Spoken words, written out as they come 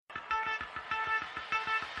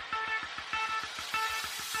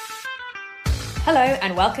Hello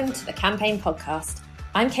and welcome to the Campaign Podcast.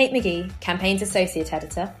 I'm Kate McGee, Campaign's Associate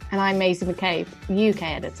Editor. And I'm Maisie McCabe, UK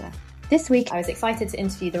Editor. This week I was excited to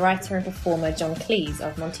interview the writer and performer John Cleese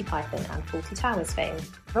of Monty Python and Fawlty Towers fame.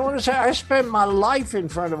 I want to say I spent my life in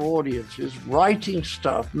front of audiences, writing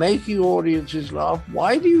stuff, making audiences laugh.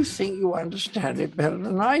 Why do you think you understand it better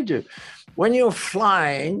than I do? When you're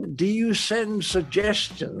flying, do you send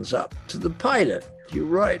suggestions up to the pilot? You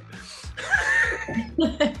write...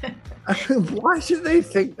 Why do they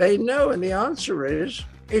think they know? And the answer is,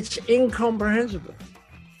 it's incomprehensible.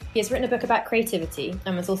 He has written a book about creativity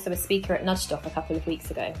and was also a speaker at Nudged-Off a couple of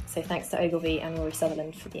weeks ago, so thanks to Ogilvy and Rory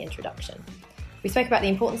Sutherland for the introduction. We spoke about the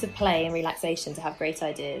importance of play and relaxation to have great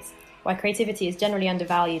ideas, why creativity is generally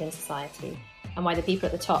undervalued in society, and why the people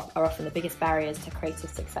at the top are often the biggest barriers to creative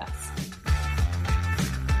success.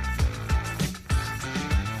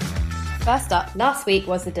 First up, last week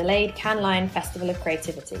was the delayed Cannes Lions Festival of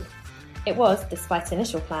Creativity. It was, despite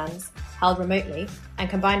initial plans, held remotely and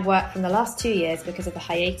combined work from the last 2 years because of the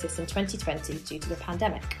hiatus in 2020 due to the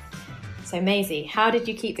pandemic. So Maisie, how did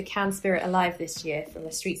you keep the Cannes spirit alive this year from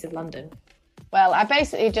the streets of London? Well, I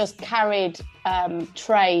basically just carried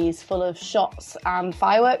trays full of shots and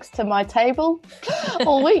fireworks to my table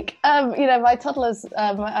all week. My toddlers,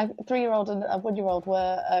 my 3-year-old and a 1-year-old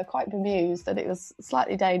were quite bemused, and it was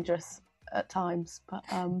slightly dangerous at times, but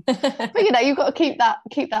you've got to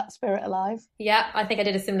keep that spirit alive. Yeah, I think I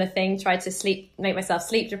did a similar thing. Tried to make myself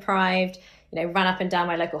sleep deprived. Ran up and down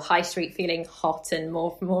my local high street feeling hot and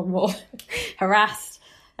more harassed,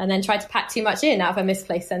 and then tried to pack too much in out of a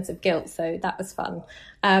misplaced sense of guilt. So that was fun.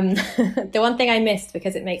 The one thing I missed,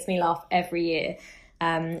 because it makes me laugh every year,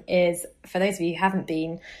 is, for those of you who haven't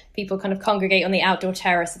been, people kind of congregate on the outdoor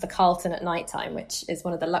terrace of the Carlton at night time, which is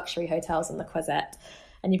one of the luxury hotels on the Croisette.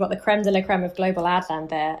 And you've got the creme de la creme of global Adland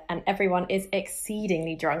there, and everyone is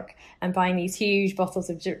exceedingly drunk and buying these huge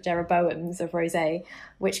bottles of Jeroboams of rosé,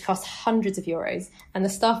 which cost hundreds of euros. And the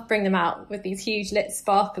staff bring them out with these huge lit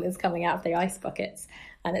sparklers coming out of the ice buckets.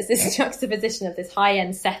 And it's this juxtaposition of this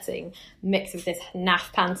high-end setting mixed with this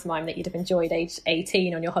naff pantomime that you'd have enjoyed age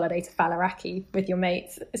 18 on your holiday to Faliraki with your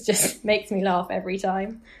mates. It just makes me laugh every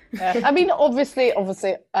time. Yeah. I mean, obviously,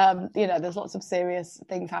 there's lots of serious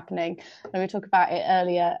things happening. And we talked about it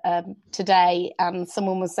earlier today, and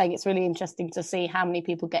someone was saying it's really interesting to see how many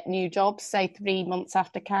people get new jobs, say 3 months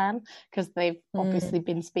after Cannes, because they've obviously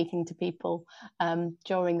been speaking to people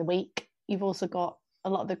during the week. You've also got a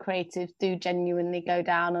lot of the creatives do genuinely go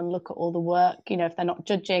down and look at all the work. If they're not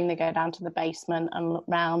judging, they go down to the basement and look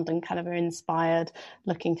round and kind of are inspired,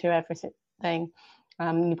 looking through everything.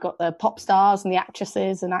 You've got the pop stars and the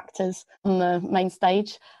actresses and actors on the main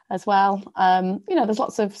stage as well. There's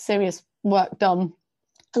lots of serious work done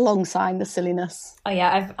alongside the silliness. Oh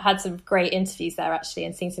yeah, I've had some great interviews there actually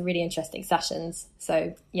and seen some really interesting sessions.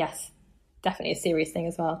 So yes, definitely a serious thing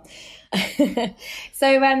as well.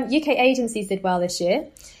 So UK agencies did well this year.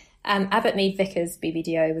 Abbott Mead Vickers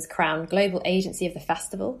BBDO was crowned Global Agency of the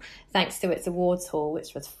Festival thanks to its awards haul,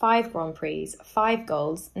 which was 5 Grand Prix, 5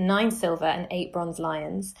 golds, 9 silver and 8 bronze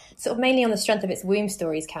lions, sort of mainly on the strength of its Womb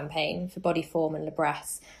Stories campaign for Body Form and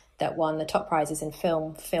Libresse that won the top prizes in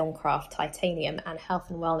film, filmcraft, titanium and health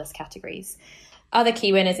and wellness categories. Other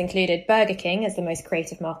key winners included Burger King as the most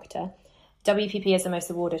creative marketer, WPP as the most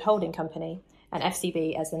awarded holding company, and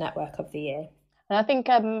FCB as the network of the year. And I think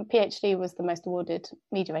PhD was the most awarded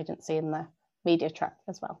media agency in the media track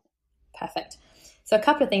as well. Perfect. So a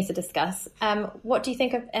couple of things to discuss. What do you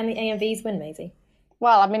think of AMV's win, Maisie?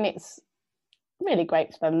 Well, I mean, it's really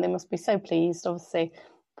great for them. They must be so pleased. Obviously,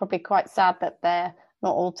 probably quite sad that they're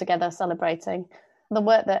not all together celebrating. The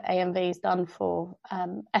work that AMV's done for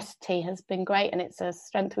ST has been great, and it's a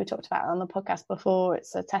strength we talked about on the podcast before.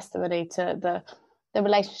 It's a testimony to the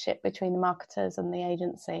relationship between the marketers and the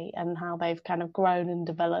agency and how they've kind of grown and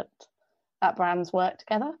developed that brand's work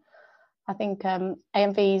together. I think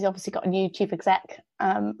AMV's obviously got a new chief exec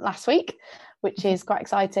last week, which is quite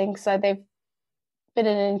exciting. So they've been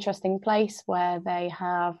in an interesting place where they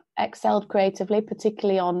have excelled creatively,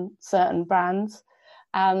 particularly on certain brands,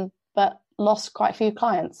 but lost quite a few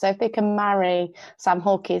clients. So if they can marry Sam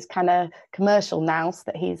Hawke's kind of commercial nous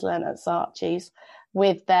that he's learned at Saatchi's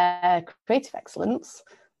with their creative excellence,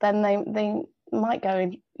 then they might go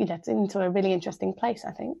into a really interesting place,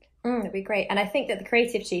 I think. That'd be great. And I think that the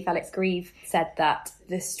creative chief, Alex Grieve, said that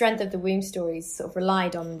the strength of the Womb Stories sort of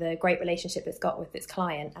relied on the great relationship it's got with its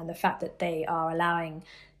client and the fact that they are allowing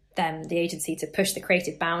them, the agency, to push the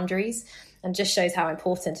creative boundaries, and just shows how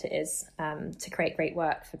important it is to create great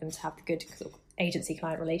work for them to have the good sort of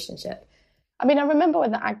agency-client relationship. I mean, I remember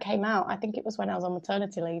when the ad came out, I think it was when I was on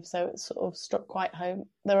maternity leave, so it sort of struck quite home.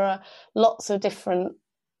 There are lots of different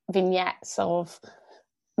vignettes of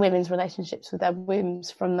women's relationships with their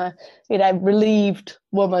wombs, from the, you know, relieved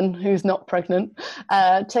woman who's not pregnant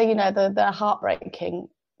to, you know, the heartbreaking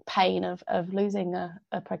pain of losing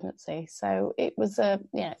a pregnancy. So it was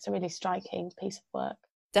it's a really striking piece of work.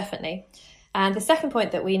 Definitely. And the second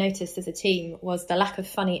point that we noticed as a team was the lack of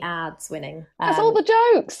funny ads winning. That's all the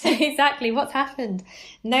jokes. Exactly. What's happened?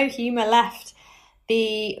 No humour left.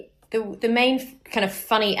 The main kind of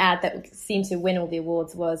funny ad that seemed to win all the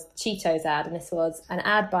awards was Cheetos ad, and this was an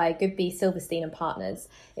ad by Goodby Silverstein and Partners.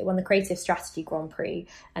 It won the Creative Strategy Grand Prix,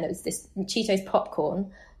 and it was this Cheetos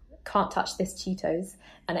popcorn, can't touch this Cheetos,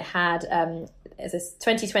 and it had as a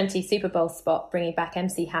 2020 Super Bowl spot bringing back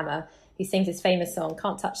MC Hammer, who sings his famous song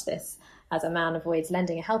 "Can't Touch This," as a man avoids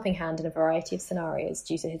lending a helping hand in a variety of scenarios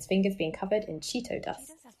due to his fingers being covered in Cheeto dust.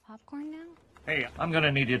 Cheetos has popcorn now? Hey, I'm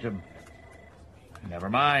gonna need you to... Never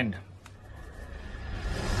mind.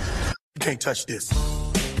 You can't touch this.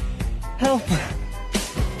 Help!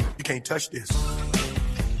 You can't touch this.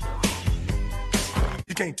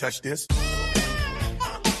 You can't touch this.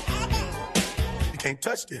 You can't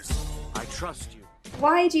touch this. I trust you.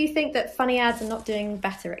 Why do you think that funny ads are not doing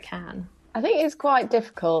better at Cannes? I think it's quite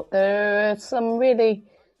difficult. There are some really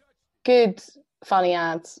good funny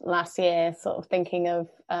ads last year, sort of thinking of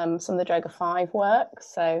some of the Droga 5 work.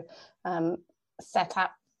 So Set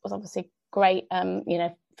Up was obviously great,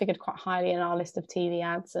 figured quite highly in our list of TV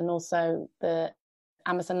ads, and also the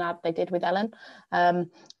Amazon ad they did with Ellen.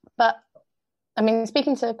 But I mean,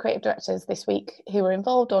 speaking to creative directors this week who were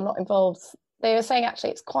involved or not involved, they were saying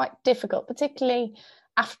actually it's quite difficult, particularly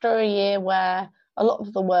after a year where a lot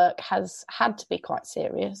of the work has had to be quite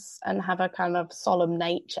serious and have a kind of solemn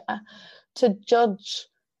nature, to judge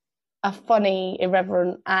a funny,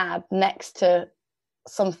 irreverent ad next to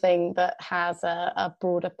something that has a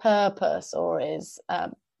broader purpose or is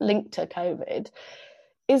linked to COVID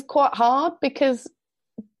is quite hard, because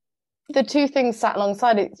the two things sat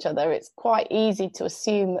alongside each other. It's quite easy to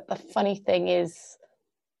assume that the funny thing is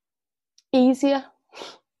easier,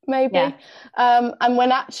 maybe. Yeah. And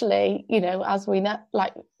when actually, you know, as we know,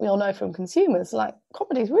 like we all know from consumers, like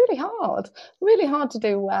comedy is really hard to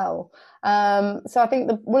do well. So I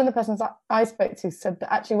think one of the persons that I spoke to said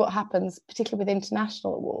that actually what happens, particularly with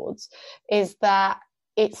international awards, is that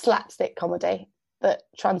it's slapstick comedy that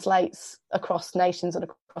translates across nations and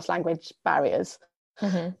across language barriers.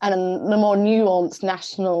 Mm-hmm. And the more nuanced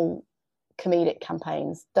national comedic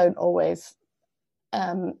campaigns don't always,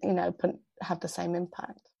 have the same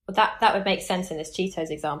impact. Well, that would make sense in this Cheetos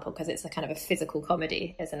example, because it's a kind of a physical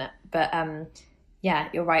comedy, isn't it? But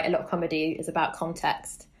you're right. A lot of comedy is about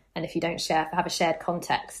context, and if you don't have a shared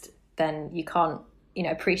context, then you can't,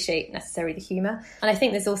 appreciate necessarily the humour. And I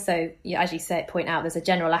think there's also, as you point out, there's a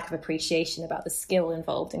general lack of appreciation about the skill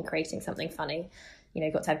involved in creating something funny.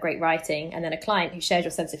 You've got to have great writing, and then a client who shares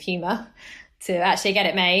your sense of humour to actually get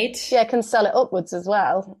it made. Yeah, can sell it upwards as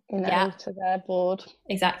well, to their board.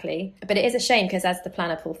 Exactly. But it is a shame, because as the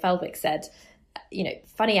planner Paul Feldwick said,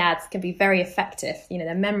 funny ads can be very effective.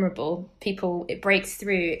 They're memorable. People, it breaks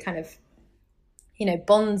through, it kind of,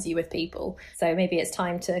 bonds you with people. So maybe it's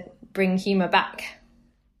time to bring humour back.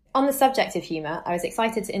 On the subject of humour, I was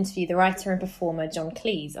excited to interview the writer and performer John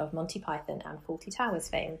Cleese of Monty Python and Fawlty Towers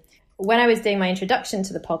fame. When I was doing my introduction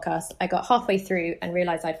to the podcast, I got halfway through and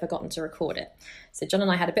realised I'd forgotten to record it. So John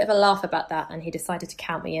and I had a bit of a laugh about that, and he decided to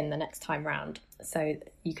count me in the next time round. So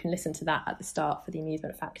you can listen to that at the start for the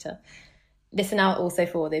amusement factor. Listen out also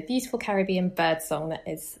for the beautiful Caribbean bird song that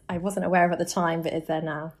I wasn't aware of at the time, but is there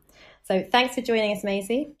now. So thanks for joining us,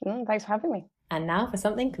 Maisie. Thanks for having me. And now for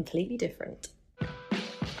something completely different.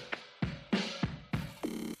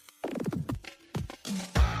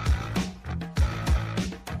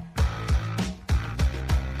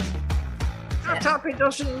 Shut up, it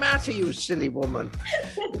doesn't matter, you silly woman.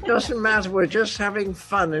 It doesn't matter, we're just having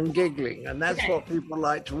fun and giggling, and that's what people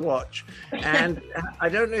like to watch. And I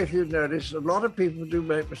don't know if you've noticed, a lot of people do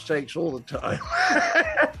make mistakes all the time.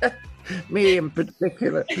 Me in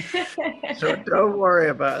particular. So don't worry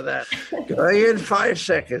about that. Going in 5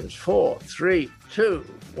 seconds. 4, 3, 2,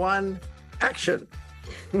 1, action.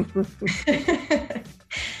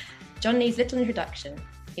 John needs little introduction.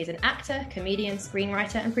 He's an actor, comedian,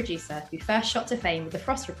 screenwriter and producer who first shot to fame with The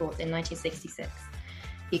Frost Report in 1966.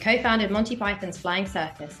 He co-founded Monty Python's Flying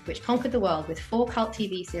Circus, which conquered the world with 4 cult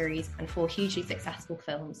TV series and 4 hugely successful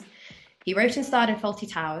films. He wrote and starred in Fawlty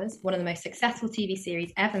Towers, one of the most successful TV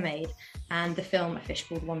series ever made, and the film A Fish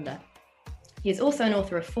Called Wanda. He is also an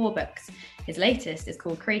author of 4 books. His latest is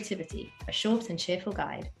called Creativity, a short and cheerful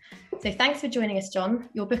guide. So thanks for joining us, John.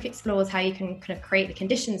 Your book explores how you can kind of create the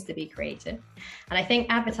conditions to be creative. And I think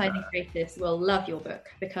advertising creatives will love your book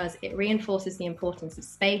because it reinforces the importance of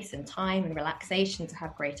space and time and relaxation to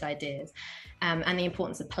have great ideas, and the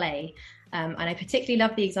importance of play. And I particularly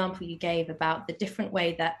love the example you gave about the different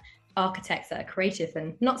way that architects that are creative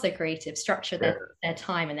and not so creative structure their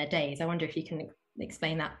time and their days. I wonder if you can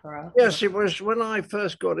explain that for us. Yes, it was when I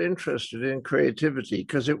first got interested in creativity,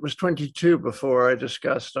 because it was 22 before I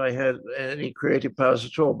discussed I had any creative powers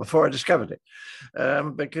at all, before I discovered it,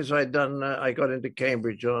 because I got into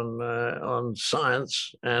Cambridge on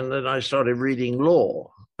science, and then I started reading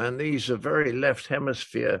law, and these are very left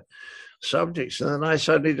hemisphere subjects, and then I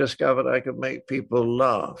suddenly discovered I could make people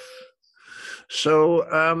laugh. So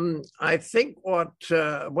I think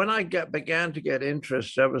when I began to get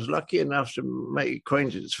interested, I was lucky enough to make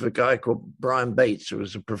acquaintance with a guy called Brian Bates, who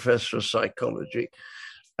was a professor of psychology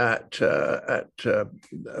at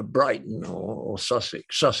Brighton or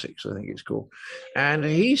Sussex, I think it's called. And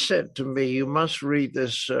he said to me, you must read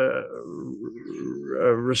this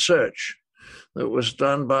research that was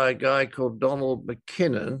done by a guy called Donald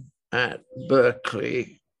McKinnon at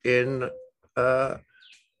Berkeley in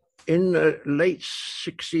the late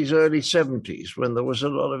 60s, early 70s, when there was a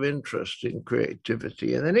lot of interest in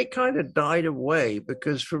creativity. And then it kind of died away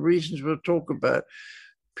because, for reasons we'll talk about,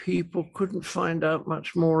 people couldn't find out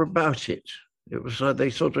much more about it. It was like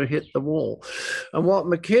they sort of hit the wall. And what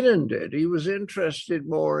McKinnon did, he was interested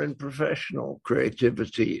more in professional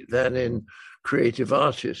creativity than in creative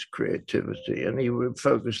artist creativity. And he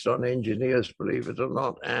focused on engineers, believe it or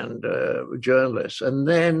not, and journalists. And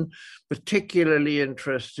then particularly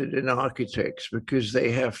interested in architects because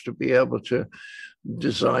they have to be able to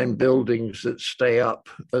design buildings that stay up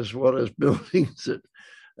as well as buildings that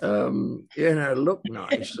look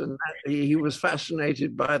nice. And he was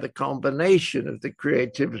fascinated by the combination of the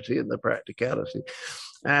creativity and the practicality.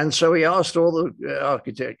 And so he asked all the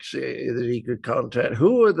architects that he could contact,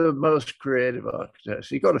 who are the most creative architects?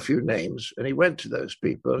 He got a few names, and he went to those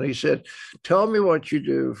people and he said, tell me what you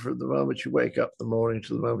do from the moment you wake up in the morning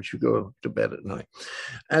to the moment you go to bed at night.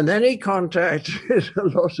 And then he contacted a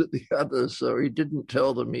lot of the others, so he didn't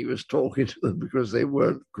tell them he was talking to them because they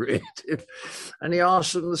weren't creative. And he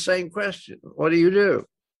asked them the same question, what do you do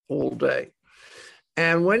all day?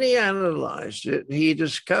 And when he analyzed it, he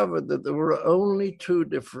discovered that there were only two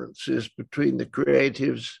differences between the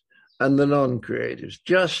creatives and the non-creatives,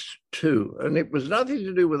 just two. And it was nothing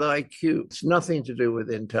to do with IQ. It's nothing to do with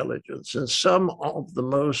intelligence. And some of the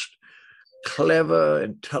most clever,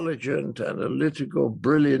 intelligent, analytical,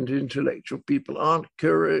 brilliant, intellectual people aren't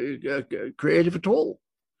creative at all.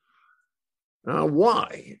 Now,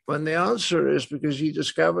 why? When the answer is because he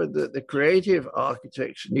discovered that the creative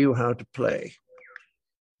architects knew how to play.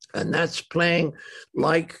 And that's playing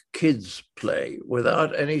like kids play,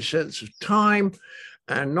 without any sense of time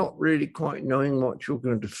and not really quite knowing what you're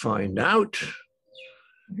going to find out,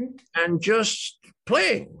 and just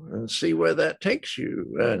playing and see where that takes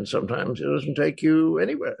you. And sometimes it doesn't take you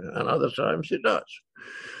anywhere, and other times it does.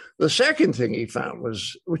 The second thing he found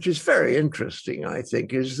was, which is very interesting, I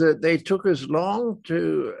think, is that they took as long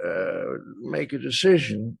to make a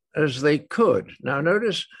decision as they could. Now,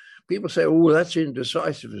 notice, people say, oh, that's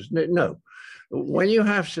indecisive, isn't it? No. When you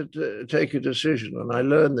have to take a decision, and I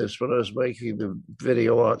learned this when I was making the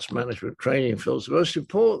video arts management training films, the most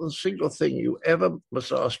important single thing you ever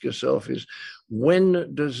must ask yourself is,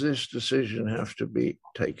 when does this decision have to be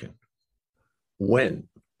taken? When?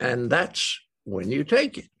 And that's when you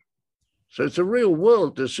take it. So it's a real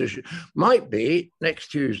world decision. Might be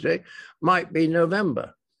next Tuesday, might be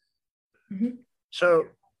November. So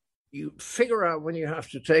you figure out when you have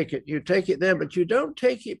to take it, you take it then, but you don't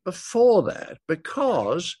take it before that,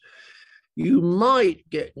 because you might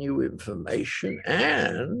get new information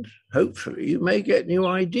and hopefully you may get new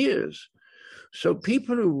ideas. So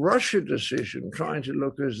people who rush a decision trying to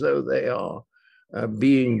look as though they are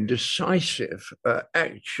being decisive are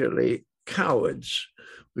actually cowards,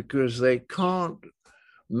 because they can't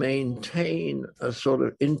maintain a sort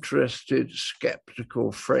of interested,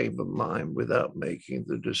 skeptical frame of mind without making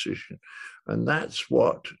the decision. And that's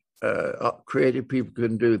what creative people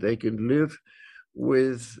can do. They can live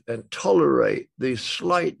with and tolerate the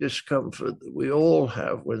slight discomfort that we all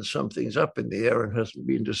have when something's up in the air and hasn't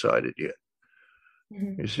been decided yet.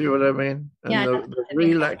 You see what I mean? And the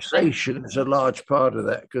relaxation is a large part of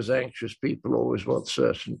that, because anxious people always want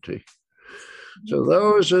certainty. So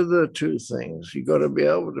those are the two things. You've got to be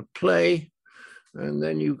able to play And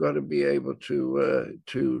then you've got to be able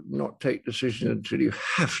to not take decision until you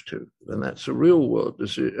have to. And that's a real world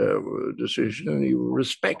decision, and you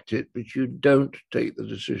respect it, but you don't take the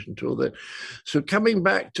decision till then. So coming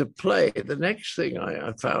back to play, the next thing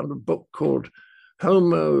I found a book called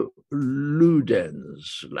Homo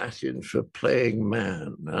Ludens, Latin for playing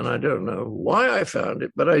man. And I don't know why I found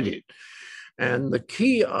it, but I did. And the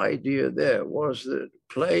key idea there was that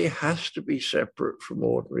play has to be separate from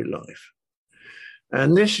ordinary life.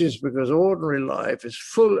 And this is because ordinary life is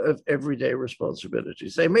full of everyday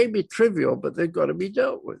responsibilities. They may be trivial, but they've got to be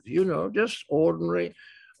dealt with, just ordinary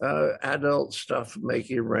adult stuff,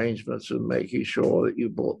 making arrangements and making sure that you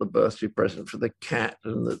bought the birthday present for the cat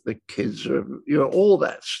and that the kids are, all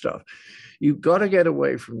that stuff. You've got to get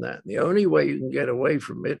away from that. And the only way you can get away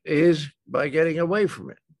from it is by getting away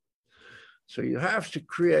from it. So you have to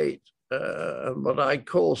create what I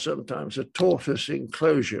call sometimes a tortoise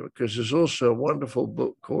enclosure, because there's also a wonderful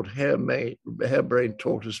book called Harebrained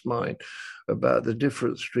Tortoise Mind about the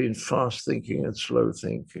difference between fast thinking and slow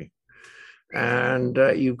thinking. And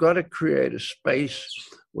you've got to create a space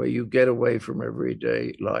where you get away from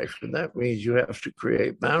everyday life. And that means you have to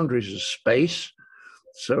create boundaries of space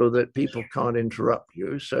so that people can't interrupt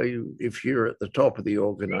you. So if you're at the top of the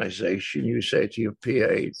organization, you say to your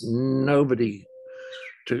PA, nobody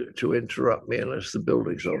to interrupt me unless the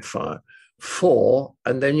building's on fire. 4,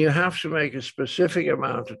 and then you have to make a specific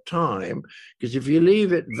amount of time, because if you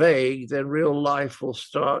leave it vague, then real life will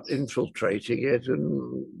start infiltrating it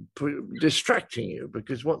and distracting you,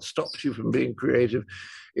 because what stops you from being creative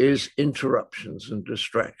is interruptions and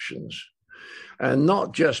distractions. And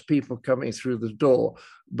not just people coming through the door,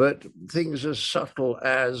 but things as subtle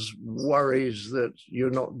as worries that you're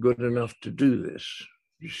not good enough to do this.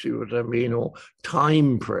 You see what I mean? Or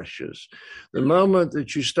time pressures. The moment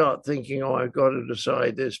that you start thinking, I've got to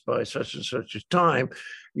decide this by such and such a time,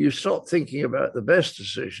 you stop thinking about the best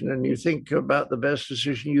decision, and you think about the best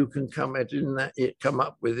decision you can come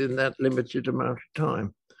up with in that limited amount of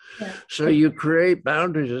time. Yeah. So you create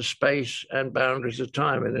boundaries of space and boundaries of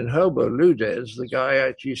time. And in Homo Ludens, the guy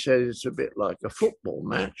actually said it's a bit like a football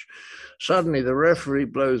match. Suddenly the referee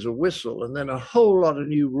blows a whistle, and then a whole lot of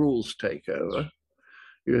new rules take over.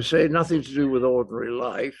 You say nothing to do with ordinary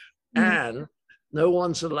life, and no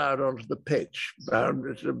one's allowed onto the pitch,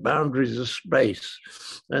 boundaries of space.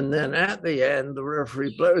 And then at the end, the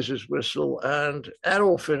referee blows his whistle, and that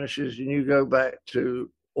all finishes, and you go back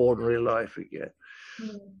to ordinary life again.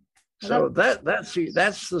 So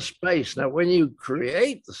that's the space. Now, when you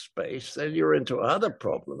create the space, then you're into other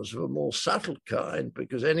problems of a more subtle kind,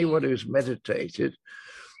 because anyone who's meditated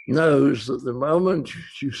knows that the moment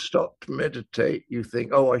you stop to meditate, you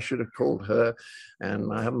think, I should have called her,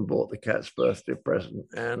 and I haven't bought the cat's birthday present,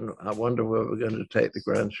 and I wonder where we're going to take the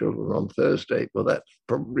grandchildren on Thursday. Well, that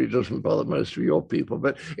probably doesn't bother most of your people.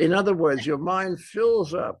 But in other words, your mind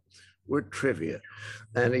fills up with trivia.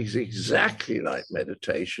 And it's exactly like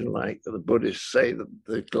meditation, like the Buddhists say,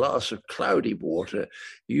 the glass of cloudy water.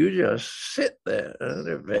 You just sit there, and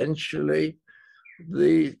eventually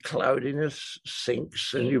the cloudiness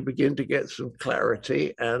sinks and you begin to get some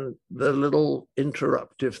clarity, and the little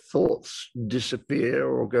interruptive thoughts disappear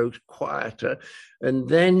or go quieter, and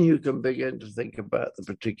then you can begin to think about the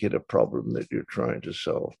particular problem that you're trying to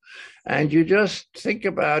solve. And you just think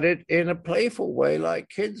about it in a playful way, like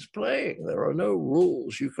kids playing. There are no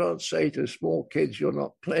rules. You can't say to small kids, you're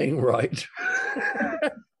not playing right.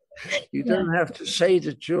 You don't have to say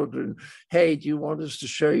to children, hey, do you want us to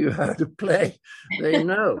show you how to play? They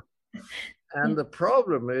know. And the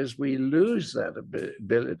problem is we lose that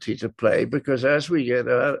ability to play, because as we get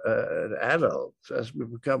adults, as we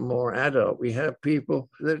become more adult, we have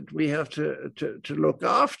people that we have to look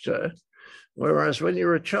after. Whereas when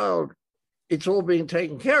you're a child, it's all being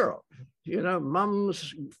taken care of.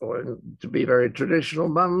 Mums, or to be very traditional,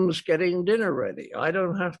 mums getting dinner ready. I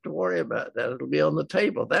don't have to worry about that. It'll be on the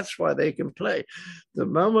table. That's why they can play. The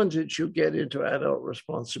moment that you get into adult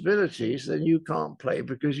responsibilities, then you can't play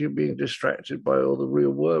because you're being distracted by all the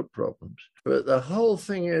real world problems. But the whole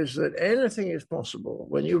thing is that anything is possible.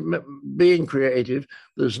 When you're being creative,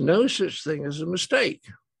 there's no such thing as a mistake.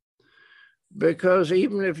 Because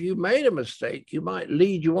even if you made a mistake, you might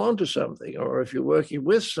lead you on to something. Or if you're working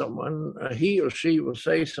with someone, he or she will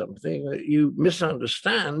say something that you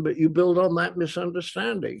misunderstand, but you build on that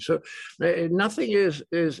misunderstanding. So nothing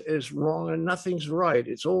is wrong and nothing's right.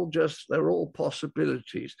 It's all just, they're all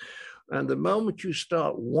possibilities. And the moment you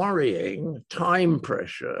start worrying, time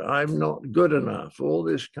pressure, I'm not good enough, all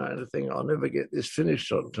this kind of thing, I'll never get this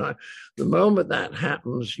finished on time. The moment that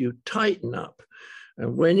happens, you tighten up.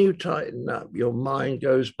 And when you tighten up, your mind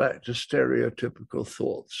goes back to stereotypical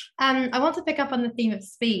thoughts. I want to pick up on the theme of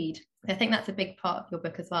speed. I think that's a big part of your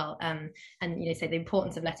book as well. And say the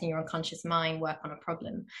importance of letting your unconscious mind work on a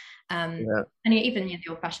problem. And even the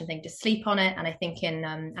old-fashioned thing, just sleep on it. And I think in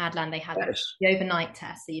Adland they had the overnight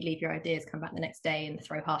test, so you leave your ideas, come back the next day, and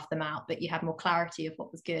throw half them out, but you have more clarity of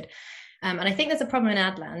what was good. And I think there's a problem in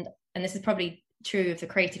Adland, and this is probably true of the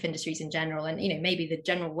creative industries in general, and maybe the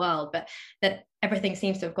general world, but that everything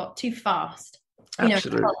seems to have got too fast.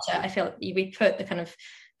 Absolutely. Culture, I feel we put the kind of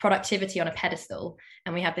productivity on a pedestal,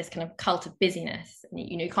 and we have this kind of cult of busyness.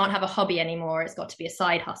 You can't have a hobby anymore, it's got to be a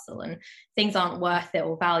side hustle, and things aren't worth it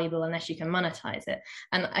or valuable unless you can monetize it.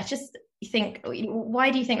 And I just think, why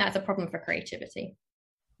do you think that's a problem for creativity?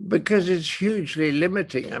 Because it's hugely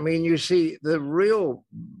limiting. I mean, you see, the real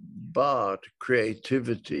bar to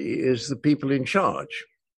creativity is the people in charge.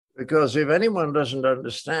 Because if anyone doesn't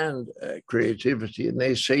understand creativity and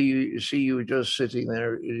they see you just sitting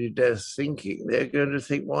there at your desk thinking, they're going to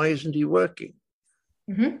think, why isn't he working?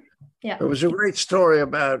 Mm-hmm. Yeah. There was a great story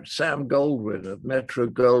about Sam Goldwyn of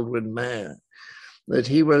Metro-Goldwyn-Mayer, that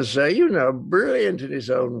he was, brilliant in his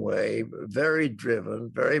own way, very driven,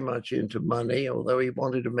 very much into money, although he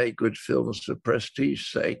wanted to make good films for prestige's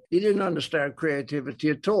sake. He didn't understand creativity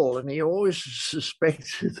at all, and he always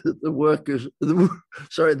suspected that the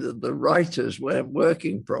writers weren't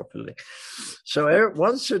working properly. So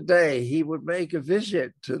once a day, he would make a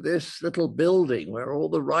visit to this little building where all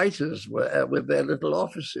the writers were with their little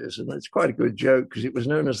offices, and it's quite a good joke because it was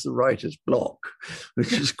known as the writer's block,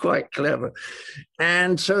 which is quite clever.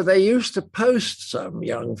 And so they used to post some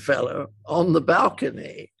young fellow on the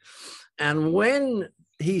balcony. And when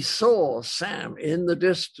he saw Sam in the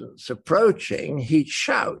distance approaching, he'd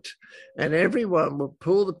shout, and everyone would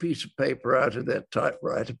pull the piece of paper out of their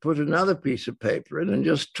typewriter, put another piece of paper in, and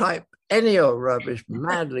just type any old rubbish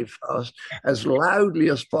madly fast, as loudly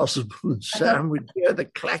as possible. And Sam would hear the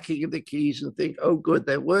clacking of the keys and think, oh, good,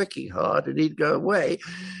 they're working hard, and he'd go away.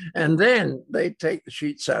 And then they'd take the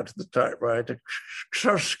sheets out of the typewriter,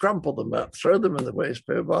 scrumple them up, throw them in the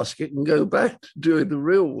wastepaper basket, and go back to doing the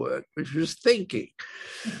real work, which was thinking.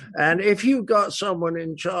 And if you've got someone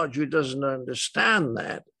in charge who doesn't understand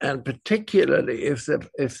that, and particularly if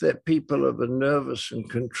they're people of a nervous and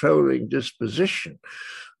controlling disposition,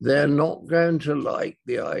 they're not going to like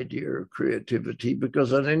the idea of creativity,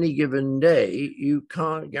 because on any given day, you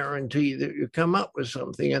can't guarantee that you come up with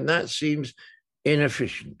something, and that seems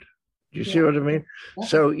inefficient. Do you see what I mean?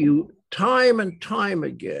 So you, time and time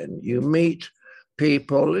again, you meet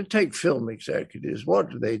people, take film executives. What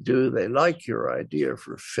do? They like your idea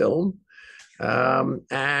for a film.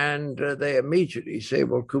 And they immediately say,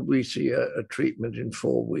 well, could we see a treatment in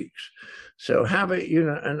 4 weeks? So have it,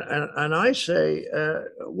 and I say,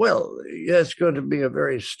 well, it's going to be a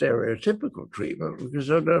very stereotypical treatment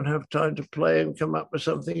because I don't have time to play and come up with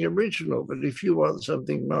something original. But if you want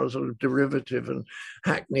something more sort of derivative and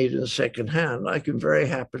hackneyed and secondhand, I can very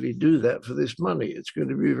happily do that for this money. It's going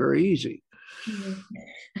to be very easy. Mm-hmm.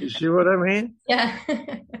 You see what I mean? Yeah.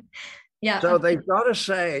 Yeah. So they've got to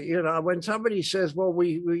say, when somebody says, "Well,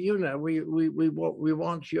 we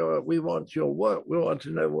want your work. We want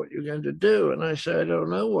to know what you're going to do," and I say, "I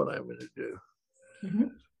don't know what I'm going to do." Mm-hmm.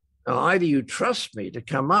 Now, either you trust me to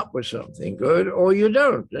come up with something good, or you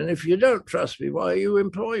don't. And if you don't trust me, why are you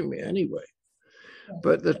employing me anyway?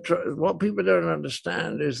 But what people don't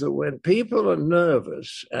understand is that when people are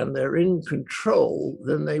nervous and they're in control,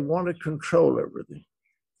 then they want to control everything.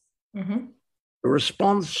 Mm-hmm. The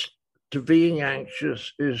response to being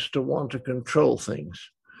anxious is to want to control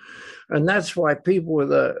things. And that's why people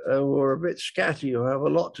who are a bit scatty, who have a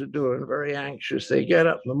lot to do and very anxious, they get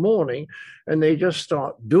up in the morning and they just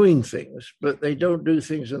start doing things, but they don't do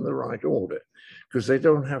things in the right order because they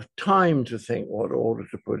don't have time to think what order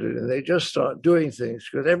to put it in. They just start doing things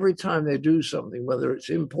because every time they do something, whether it's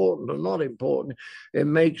important or not important, it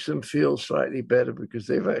makes them feel slightly better because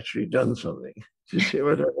they've actually done something. You see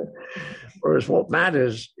what I mean? Whereas what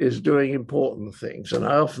matters is doing important things. And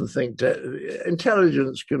I often think that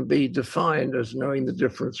intelligence can be defined as knowing the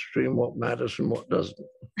difference between what matters and what doesn't.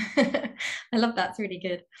 I love that. It's really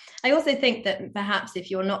good. I also think that perhaps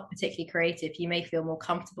if you're not particularly creative, you may feel more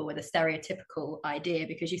comfortable with a stereotypical idea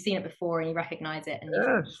because you've seen it before and you recognize it. And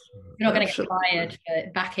you're not going to get fired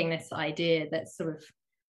for backing this idea that's sort of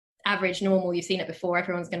average, normal. You've seen it before.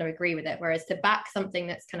 Everyone's going to agree with it. Whereas to back something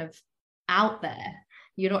that's kind of out there,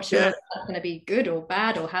 you're not sure if that's going to be good or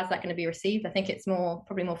bad or how's that going to be received. I think it's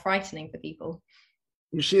probably more frightening for people.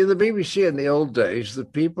 You see, the BBC in the old days, the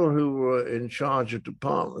people who were in charge of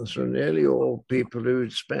departments were nearly all people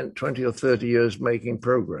who'd spent 20 or 30 years making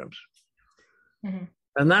programs. Mm-hmm.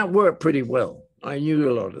 And that worked pretty well. I knew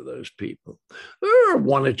a lot of those people. There were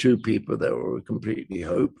one or two people that were completely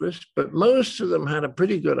hopeless, but most of them had a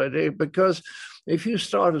pretty good idea, because if you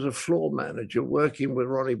start as a floor manager working with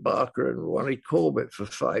Ronnie Barker and Ronnie Corbett for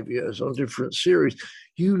 5 years on different series,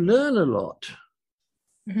 you learn a lot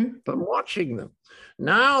from watching them.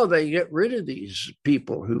 Now they get rid of these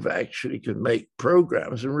people who've actually can make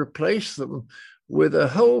programs and replace them with a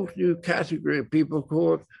whole new category of people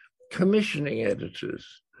called commissioning editors,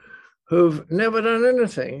 who've never done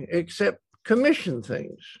anything except commission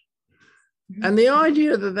things. And the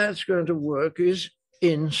idea that that's going to work is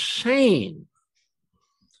insane.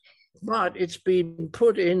 But it's been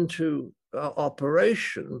put into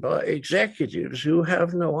operation by executives who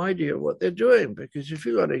have no idea what they're doing. Because if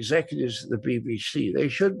you've got executives at the BBC, they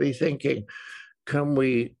should be thinking, can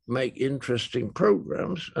we make interesting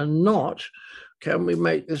programs, and not, can we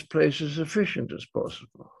make this place as efficient as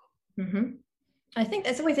possible? Mm-hmm. I think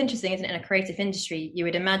it's always interesting, isn't it? In a creative industry, you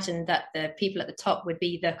would imagine that the people at the top would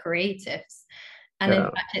be the creatives. And in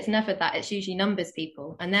fact, it's never that. It's usually numbers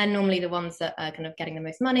people. And they're normally the ones that are kind of getting the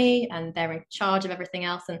most money, and they're in charge of everything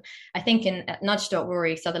else. And I think at Nudge,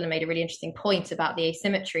 Rory Sutherland made a really interesting point about the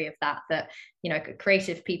asymmetry of that, you know,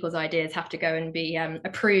 creative people's ideas have to go and be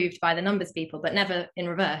approved by the numbers people, but never in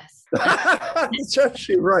reverse. It's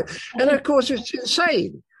actually right. And of course, it's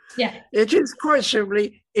insane. Yeah, it is quite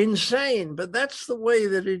simply insane, but that's the way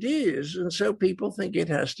that it is. And so people think it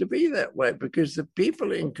has to be that way, because the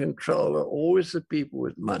people in control are always the people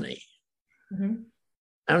with money. Mm-hmm.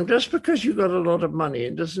 And just because you've got a lot of money,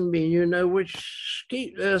 it doesn't mean you know which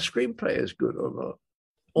screenplay is good or not.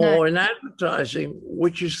 No. Or in advertising,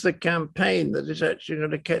 which is the campaign that is actually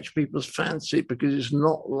going to catch people's fancy because it's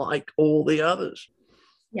not like all the others.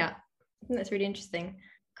 Yeah, I think that's really interesting.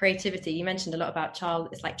 Creativity, you mentioned a lot about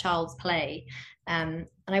it's like child's play, and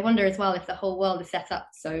I wonder as well if the whole world is set up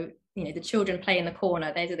so, you know, the children play in the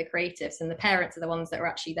corner, those are the creatives, and the parents are the ones that are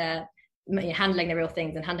actually there, you know, handling the real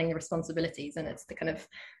things and handling the responsibilities, and it's the kind of,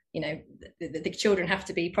 you know, the children have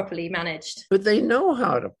to be properly managed. But they know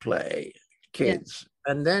how to play, kids,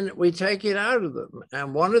 and then we take it out of them.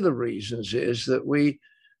 And one of the reasons is that we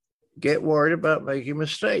get worried about making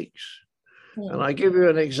mistakes. And I give you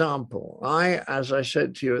an example. As I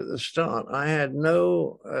said to you at the start, I had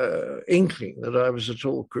no inkling that I was at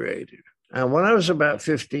all creative. And when I was about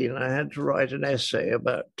 15, I had to write an essay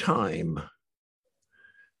about time.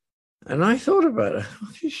 And I thought about it.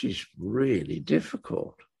 This is really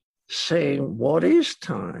difficult, saying what is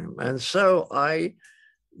time? And so I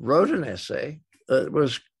wrote an essay that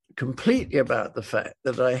was completely about the fact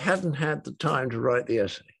that I hadn't had the time to write the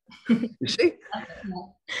essay. You see?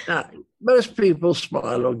 Now, most people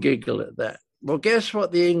smile or giggle at that. Well, guess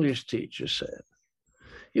what the English teacher said?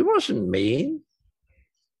 He wasn't mean.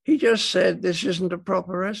 He just said, this isn't a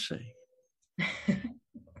proper essay.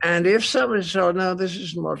 And if somebody said, oh, no, this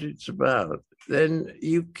isn't what it's about, then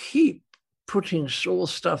you keep putting all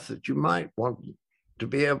stuff that you might want to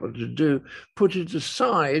be able to do, put it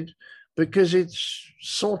aside because it's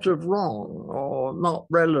sort of wrong or not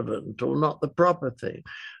relevant or not the proper thing.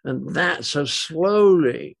 And that, so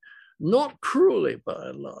slowly, not cruelly by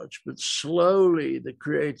and large, but slowly the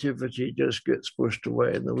creativity just gets pushed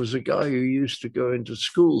away. And there was a guy who used to go into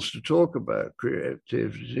schools to talk about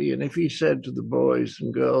creativity. And if he said to the boys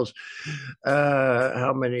and girls,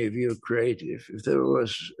 how many of you are creative? If there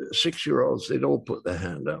was 6-year-olds, they'd all put their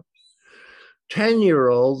hand up.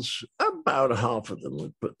 10-year-olds, about half of them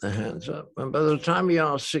would put their hands up. And by the time you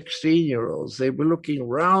asked 16-year-olds, they were looking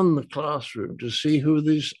round the classroom to see who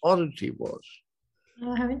this oddity was.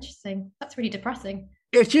 Oh, how interesting. That's really depressing.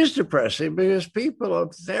 It is depressing because people are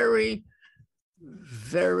very,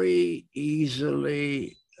 very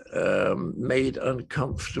easily made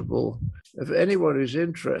uncomfortable. If anyone is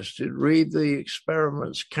interested, read the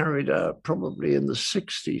experiments carried out probably in the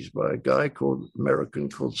 60s by a guy American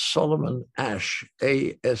called Solomon Asch,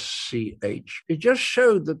 A-S-C-H. It just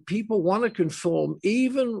showed that people want to conform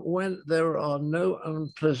even when there are no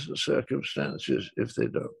unpleasant circumstances if they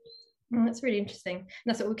don't. Oh, that's really interesting. And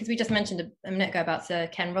that's because we just mentioned a minute ago about Sir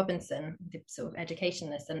Ken Robinson, the sort of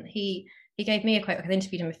educationalist, and he gave me a quote. I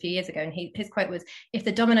interviewed him a few years ago, and his quote was, "If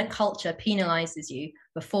the dominant culture penalizes you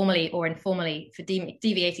for formally or informally for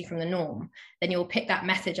deviating from the norm, then you'll pick that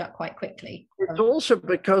message up quite quickly." It's also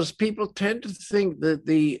because people tend to think that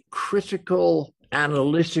the critical,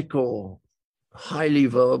 analytical, highly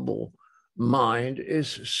verbal mind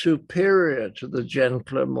is superior to the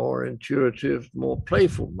gentler, more intuitive, more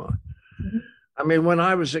playful mind. Mm-hmm. I mean, when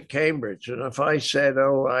I was at Cambridge, and if I said,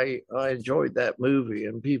 oh, I enjoyed that movie,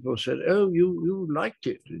 and people said, oh, you liked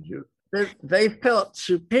it, did you? they felt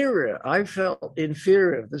superior. I felt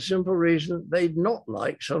inferior. The simple reason they'd not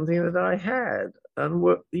like something that I had. And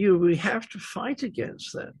we have to fight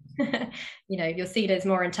against that. You're seen as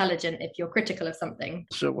more intelligent if you're critical of something.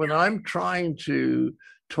 So when I'm trying to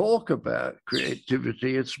talk about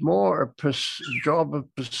creativity, it's more a job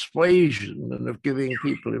of persuasion than of giving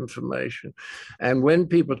people information. And when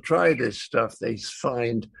people try this stuff, they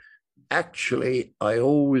find, actually, I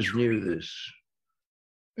always knew this.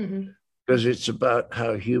 Mm-hmm. Because it's about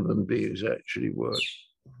how human beings actually work.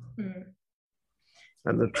 Mm.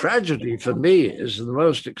 And the tragedy for me is the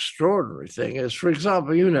most extraordinary thing is, for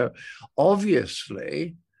example,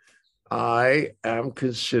 obviously I am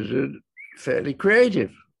considered fairly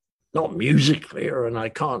creative, not musically, and I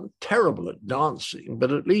can't terrible at dancing,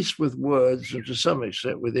 but at least with words and to some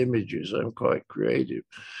extent with images, I'm quite creative.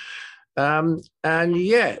 And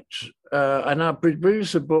yet, and I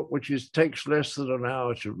produce a book which takes less than an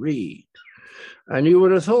hour to read. And you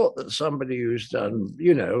would have thought that somebody who's done,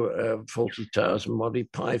 Fawlty Towers and Monty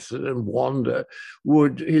Python and Wanda,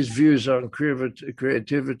 his views on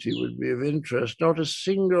creativity would be of interest. Not a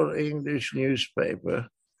single English newspaper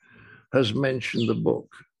has mentioned the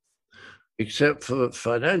book, except for the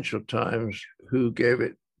Financial Times, who gave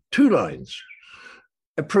it 2 lines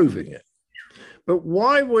approving it. But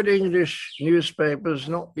why would English newspapers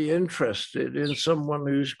not be interested in someone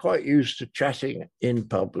who's quite used to chatting in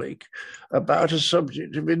public about a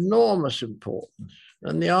subject of enormous importance?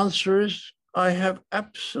 And the answer is, I have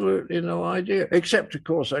absolutely no idea, except, of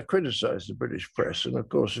course, I criticize the British press. And, of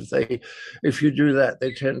course, if you do that,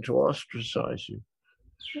 they tend to ostracize you.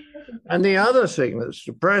 And the other thing that's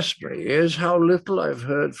depressed me is how little I've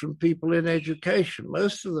heard from people in education.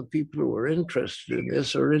 Most of the people who are interested in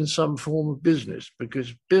this are in some form of business,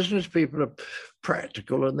 because business people are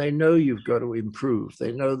practical and they know you've got to improve.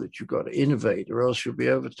 They know that you've got to innovate or else you'll be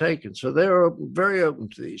overtaken. So they're very open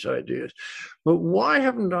to these ideas. But why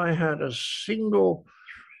haven't I had a single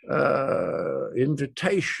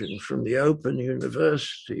invitation from the Open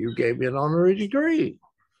University who gave me an honorary degree?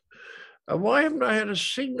 And why haven't I had a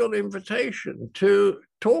single invitation to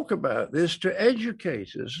talk about this to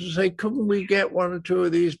educators and say, couldn't we get 1 or 2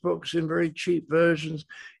 of these books in very cheap versions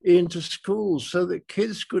into schools so that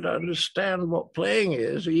kids could understand what playing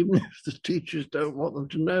is, even if the teachers don't want them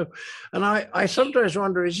to know? And I sometimes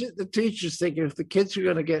wonder, is it the teachers think if the kids are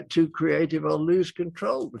going to get too creative, I'll lose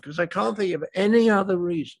control? Because I can't think of any other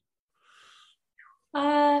reason.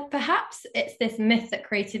 Perhaps it's this myth that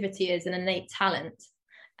creativity is an innate talent.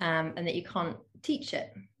 And that you can't teach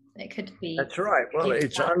it. It could be. That's right. Well,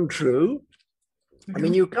 it's untrue. I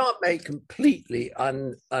mean, you can't make completely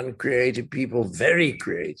uncreative people very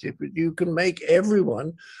creative, but you can make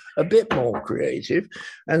everyone a bit more creative.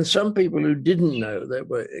 And some people who didn't know they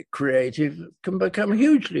were creative can become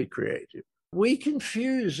hugely creative. We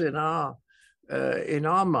confuse in our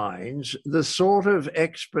minds the sort of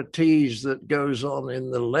expertise that goes on in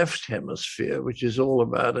the left hemisphere, which is all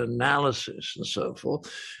about analysis and so forth,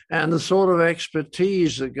 and the sort of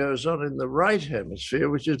expertise that goes on in the right hemisphere,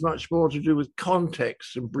 which is much more to do with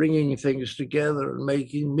context and bringing things together and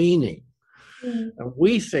making meaning. Mm. And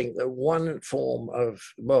we think that one form of,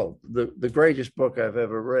 the greatest book I've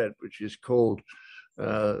ever read, which is called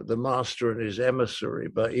The Master and His Emissary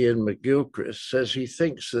by Ian McGilchrist, says he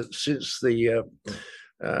thinks that since the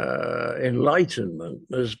Enlightenment,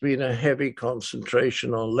 there's been a heavy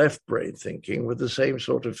concentration on left brain thinking, with the same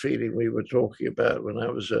sort of feeling we were talking about when I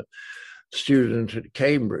was a student at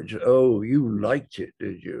Cambridge. Oh, you liked it,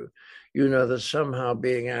 did you? You know that somehow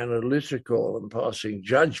being analytical and passing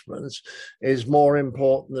judgments is more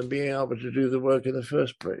important than being able to do the work in the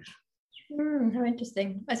first place. How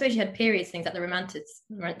interesting. I suppose you had periods, things like the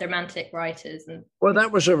romantic writers. Well,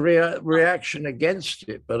 that was a reaction against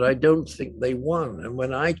it, but I don't think they won. And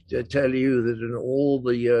when I tell you that in all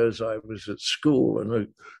the years I was at school and a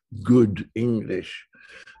good English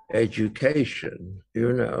education,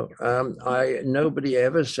 nobody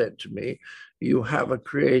ever said to me, you have a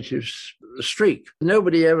creative streak.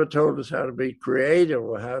 Nobody ever told us how to be creative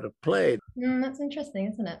or how to play. That's interesting,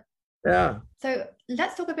 isn't it? Yeah. So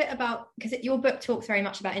let's talk a bit about, because your book talks very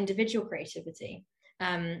much about individual creativity,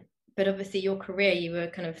 but obviously your career, you were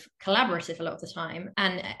kind of collaborative a lot of the time.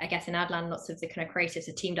 And I guess in Adland, lots of the kind of creatives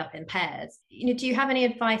are teamed up in pairs. Do you have any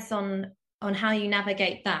advice on how you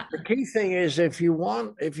navigate that? The key thing is if you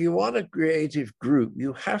want a creative group,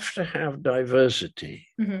 you have to have diversity.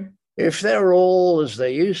 Mm-hmm. If they're all, as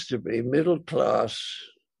they used to be, middle class,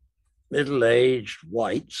 middle-aged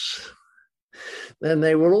whites, then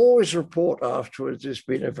they will always report afterwards, it's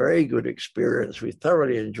been a very good experience. We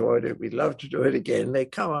thoroughly enjoyed it. We'd love to do it again. They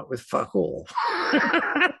come up with fuck all.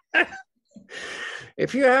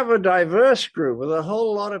 If you have a diverse group with a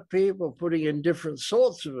whole lot of people putting in different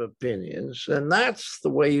sorts of opinions, then that's the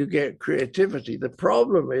way you get creativity. The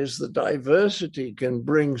problem is the diversity can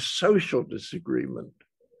bring social disagreement.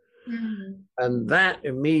 Mm-hmm. And that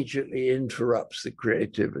immediately interrupts the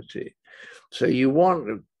creativity. So you want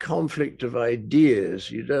a conflict of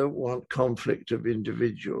ideas. You don't want conflict of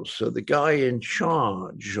individuals. So the guy in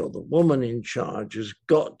charge or the woman in charge has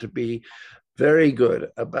got to be very good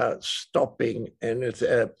about stopping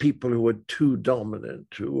people who are too dominant,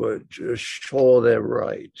 who are just sure they're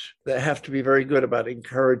right. They have to be very good about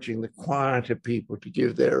encouraging the quieter people to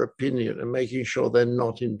give their opinion and making sure they're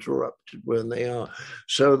not interrupted when they are.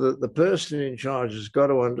 So that the person in charge has got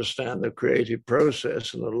to understand the creative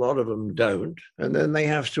process, and a lot of them don't. And then they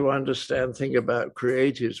have to understand, think about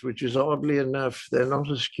creatives, which is oddly enough, they're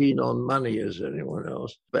not as keen on money as everyone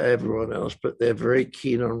else, but they're very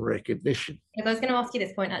keen on recognition. I was going to ask you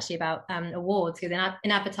this point actually about awards, because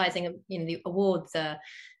in advertising, the awards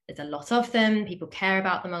there's a lot of them. People care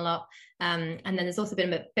about them a lot, and then there's also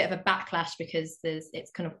been a bit of a backlash because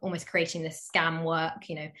it's kind of almost creating this scam work,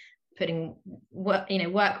 putting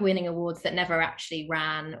work winning awards that never actually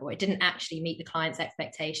ran, or it didn't actually meet the client's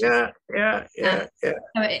expectations. Yeah. But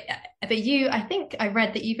I think I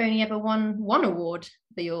read that you've only ever won one award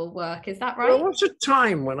for your work. Is that right? There was a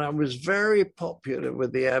time when I was very popular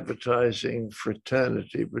with the advertising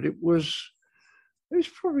fraternity, but it was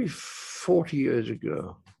probably 40 years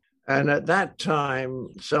ago. And at that time,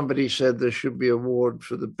 somebody said there should be an award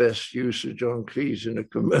for the best use of John Cleese in a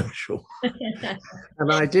commercial.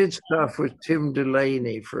 And I did stuff with Tim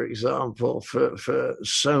Delaney, for example, for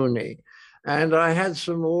Sony. And I had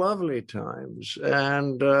some lovely times,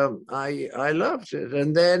 and I loved it.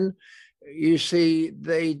 And then, you see,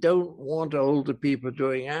 they don't want older people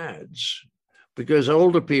doing ads because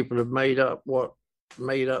older people have made up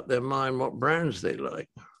their mind what brands they like.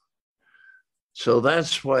 So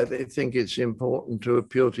that's why they think it's important to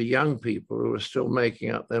appeal to young people who are still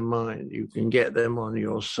making up their mind. You can get them on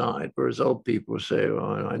your side, whereas old people say,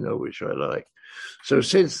 "Oh, I know which I like." So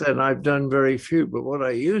since then, I've done very few. But what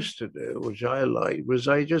I used to do, which I liked, was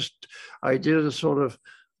I did a sort of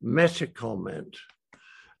meta comment.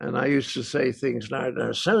 And I used to say things now,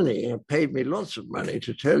 Sony paid me lots of money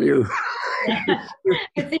to tell you.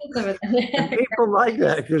 And people like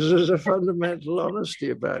that because there's a fundamental honesty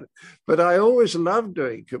about it. But I always loved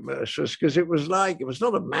doing commercials because it was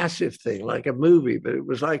not a massive thing like a movie, but it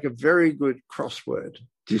was like a very good crossword.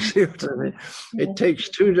 Do you see what I mean? It takes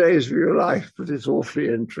 2 days of your life, but it's awfully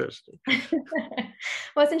interesting.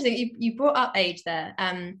 Well, it's interesting. You brought up age there.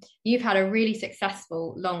 You've had a really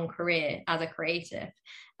successful long career as a creative.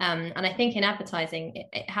 And I think in advertising,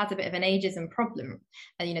 it has a bit of an ageism problem.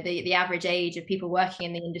 And, the average age of people working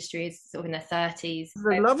in the industry is sort of in their 30s.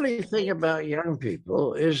 The lovely thing about young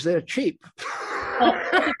people is they're cheap.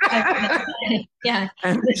 Yeah.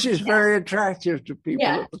 And this is very attractive to people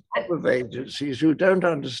at the top of agencies who don't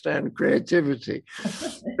understand creativity.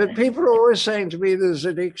 But people are always saying to me, there's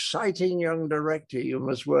an exciting young director you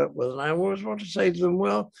must work with. And I always want to say to them,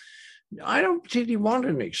 well, I don't particularly want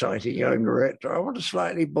an exciting young director. I want a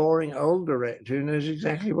slightly boring old director who knows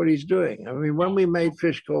exactly what he's doing. I mean, when we made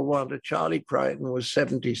Fish Called Wanda, Charlie Crichton was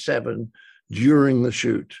 77 during the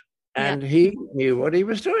shoot, and he knew what he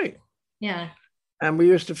was doing. Yeah. And we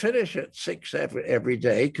used to finish at 6 every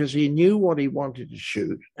day because he knew what he wanted to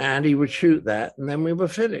shoot, and he would shoot that, and then we were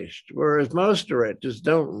finished. Whereas most directors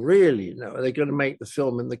don't really know. They're going to make the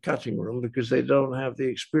film in the cutting room because they don't have the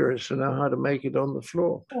experience to know how to make it on the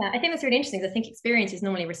floor. Yeah, I think that's really interesting. I think experience is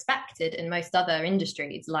normally respected in most other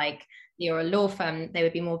industries, like you're a law firm, they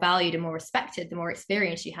would be more valued and more respected the more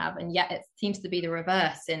experience you have, and yet it seems to be the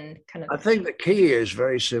reverse in kind of... I think the key is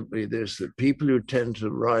very simply this, that people who tend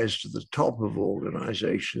to rise to the top of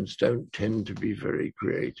organizations don't tend to be very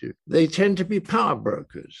creative. They tend to be power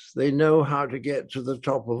brokers. They know how to get to the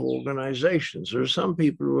top of organizations. There are some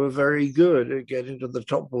people who are very good at getting to the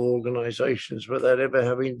top of organizations without ever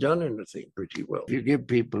having done anything pretty well. If you give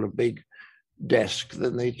people a big desk,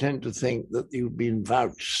 then they tend to think that you've been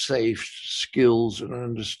vouchsafed skills and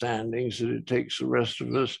understandings that it takes the rest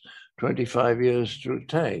of us 25 years to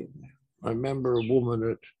attain. I remember a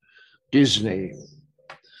woman at Disney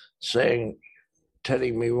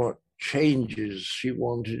telling me what changes she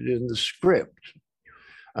wanted in the script.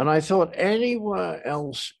 And I thought anywhere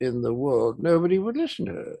else in the world, nobody would listen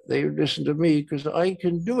to her. They would listen to me because I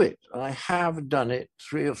can do it. I have done it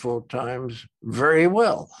 3 or 4 times very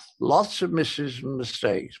well. Lots of misses and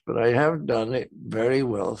mistakes, but I have done it very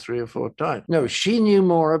well 3 or 4 times. No, she knew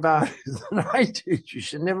more about it than I did. She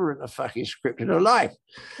should never written a fucking script in her life.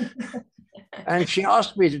 And she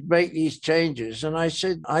asked me to make these changes, and I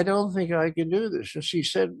said, I don't think I can do this. And she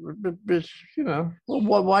said, but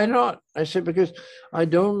well, why not? I said, because I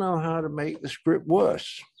don't know how to make the script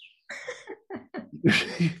worse.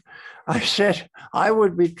 I said, I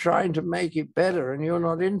would be trying to make it better, and you're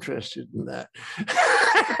not interested in that.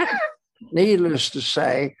 Needless to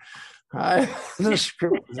say, the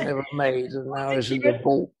script was never made, and now is in the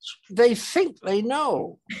vaults. They think they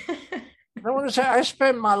know. I want to say, I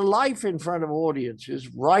spent my life in front of audiences,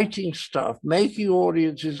 writing stuff, making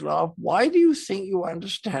audiences laugh. Why do you think you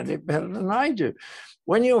understand it better than I do?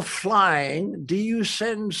 When you're flying, do you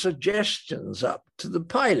send suggestions up to the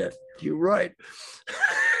pilot? Do you write?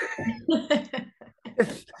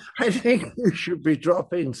 I think you should be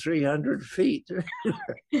dropping 300 feet.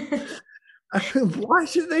 I mean, why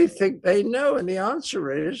do they think they know? And the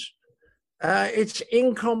answer is, it's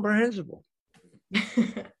incomprehensible.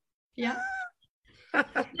 Yeah.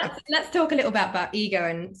 Let's talk a little bit about ego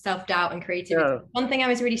and self-doubt and creativity. Yeah. One thing I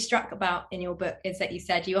was really struck about in your book is that you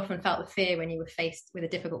said you often felt the fear when you were faced with a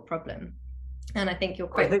difficult problem. And I think you're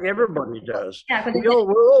quite... I think everybody does. Yeah,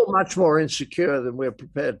 we're all much more insecure than we're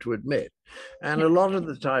prepared to admit. And a lot of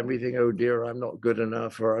the time we think, oh dear, I'm not good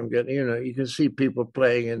enough, or I'm getting, you can see people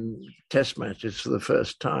playing in test matches for the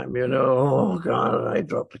first time, oh God, I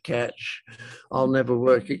dropped a catch. I'll never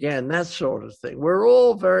work again, that sort of thing. We're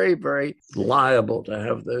all very, very liable to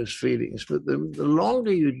have those feelings. But the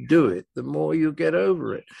longer you do it, the more you get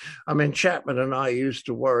over it. I mean, Chapman and I used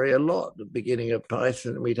to worry a lot at the beginning of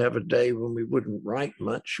Python. We'd have a day when we wouldn't write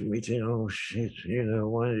much, and we'd think, oh shit,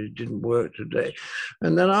 why it didn't work today?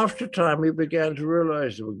 And then after time, we began to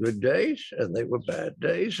realize there were good days and they were bad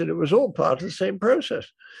days, and it was all part of the same process.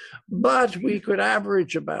 But we could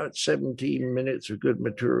average about 17 minutes of good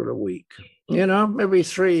material a week, maybe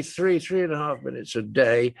three and a half minutes a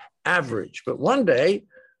day average. But one day,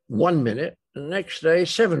 1 minute, the next day,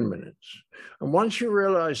 7 minutes. And once you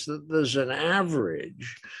realize that there's an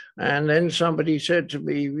average, and then somebody said to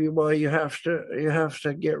me, well, you have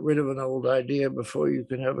to get rid of an old idea before you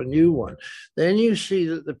can have a new one. Then you see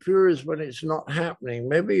that the pure is when it's not happening.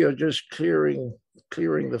 Maybe you're just clearing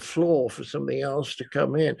the floor for something else to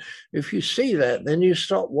come in. If you see that, then you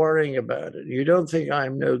stop worrying about it. You don't think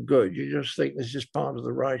I'm no good. You just think this is part of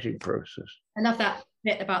the writing process. I love that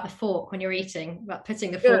bit about the fork when you're eating, about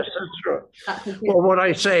putting the fork. Yes, that's right. Well, what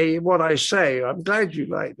I say, I'm glad you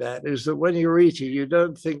like that, is that when you're eating, you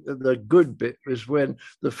don't think that the good bit is when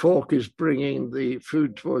the fork is bringing the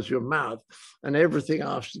food towards your mouth, and everything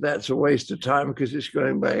after that's a waste of time because it's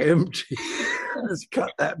going back empty. Let's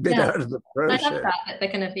cut that bit out of the process. I love that they're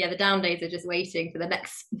kind of, the down days are just waiting for the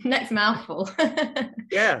next mouthful.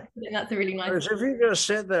 Yeah. I think that's a really nice. Whereas if you just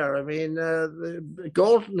sit there, I mean,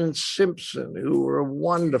 Galton and Simpson, who were a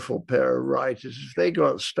wonderful pair of writers, if they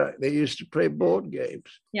got stuck, they used to play board games.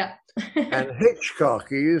 Yeah. And Hitchcock,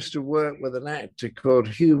 who used to work with an actor called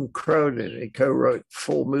Hume Cronin, he co-wrote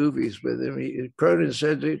 4 movies with him. Cronin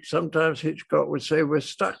said that sometimes Hitchcock would say, we're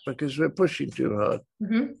stuck because we're pushing too hard.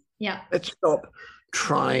 Mm-hmm. Yeah. Let's stop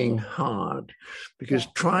trying hard, because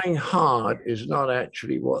trying hard is not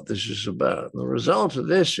actually what this is about. And the result of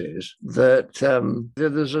this is that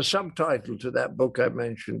there's a subtitle to that book I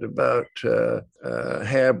mentioned about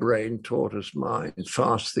harebrained tortoise mind,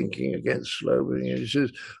 fast thinking against slow thinking. It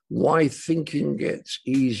says, why thinking gets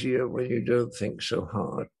easier when you don't think so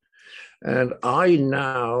hard. And I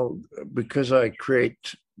now, because I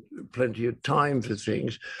create plenty of time for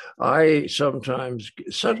things, I sometimes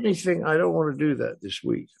suddenly think, I don't want to do that this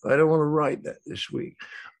week. I don't want to write that this week.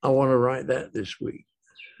 I want to write that this week.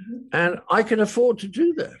 Mm-hmm. And I can afford to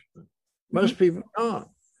do that. Most people can't.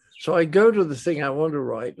 So I go to the thing I want to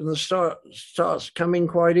write, and the starts coming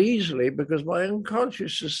quite easily because my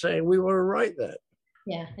unconscious is saying, we want to write that.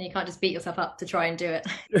 Yeah, and you can't just beat yourself up to try and do it.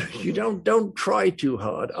 You don't try too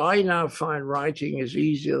hard. I now find writing is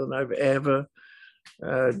easier than I've ever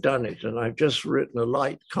done it. And I've just written a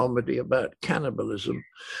light comedy about cannibalism,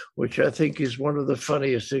 which I think is one of the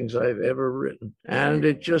funniest things I've ever written. And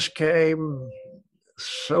it just came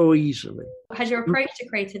so easily. Has your approach to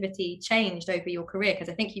creativity changed over your career? Because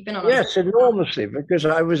I think you've been on... Yes, enormously, because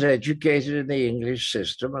I was educated in the English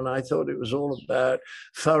system, and I thought it was all about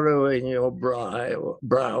furrowing your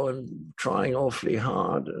brow and trying awfully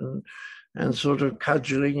hard and sort of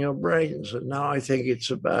cudgeling your brains. And now I think it's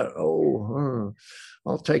about,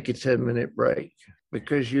 I'll take a 10-minute break,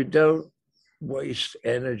 because you don't waste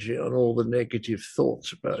energy on all the negative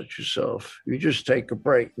thoughts about yourself. You just take a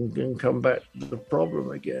break and can come back to the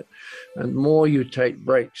problem again. And the more you take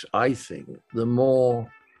breaks, I think, the more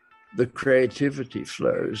the creativity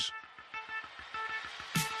flows.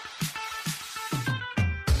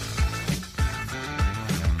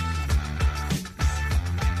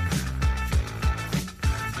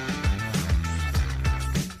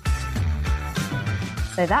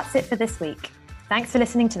 So that's it for this week. Thanks for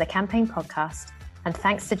listening to the Campaign Podcast, and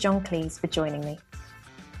thanks to John Cleese for joining me.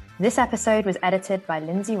 This episode was edited by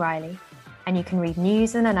Lindsay Riley, and you can read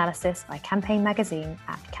news and analysis by Campaign Magazine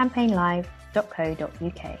at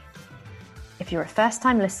campaignlive.co.uk. If you're a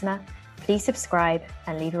first-time listener, please subscribe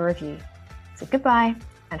and leave a review. So goodbye,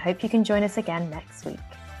 and hope you can join us again next week.